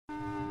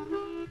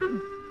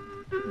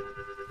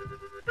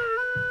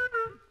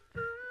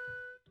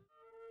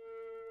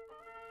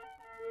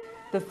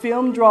The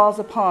film draws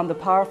upon the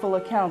powerful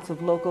accounts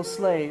of local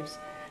slaves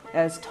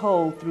as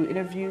told through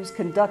interviews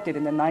conducted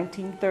in the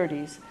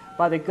 1930s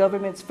by the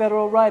government's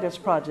Federal Writers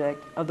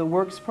Project of the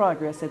Works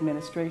Progress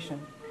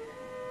Administration.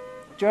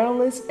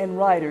 Journalists and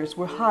writers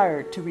were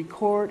hired to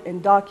record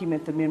and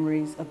document the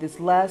memories of this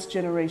last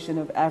generation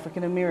of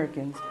African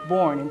Americans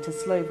born into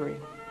slavery.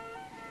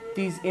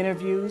 These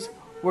interviews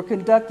were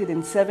conducted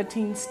in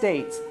 17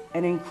 states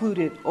and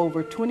included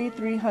over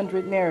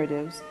 2,300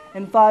 narratives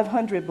and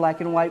 500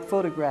 black and white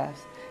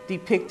photographs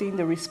depicting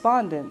the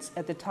respondents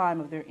at the time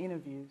of their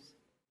interviews.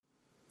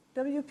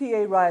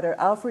 WPA writer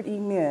Alfred E.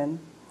 Min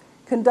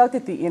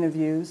conducted the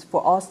interviews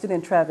for Austin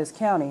and Travis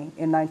County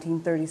in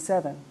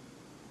 1937.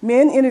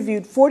 Min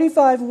interviewed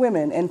 45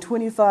 women and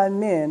 25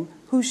 men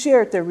who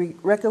shared their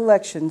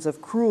recollections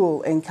of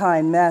cruel and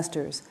kind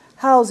masters,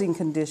 housing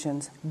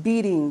conditions,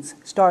 beatings,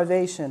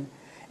 starvation,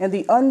 and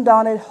the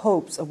undaunted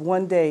hopes of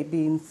one day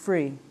being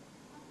free.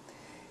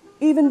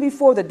 Even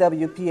before the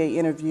WPA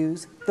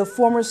interviews, the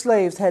former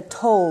slaves had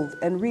told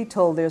and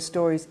retold their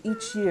stories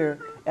each year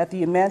at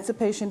the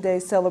Emancipation Day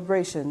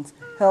celebrations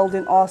held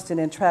in Austin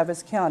and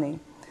Travis County,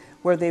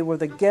 where they were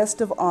the guest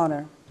of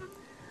honor.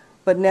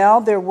 But now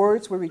their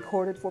words were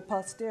recorded for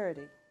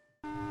posterity.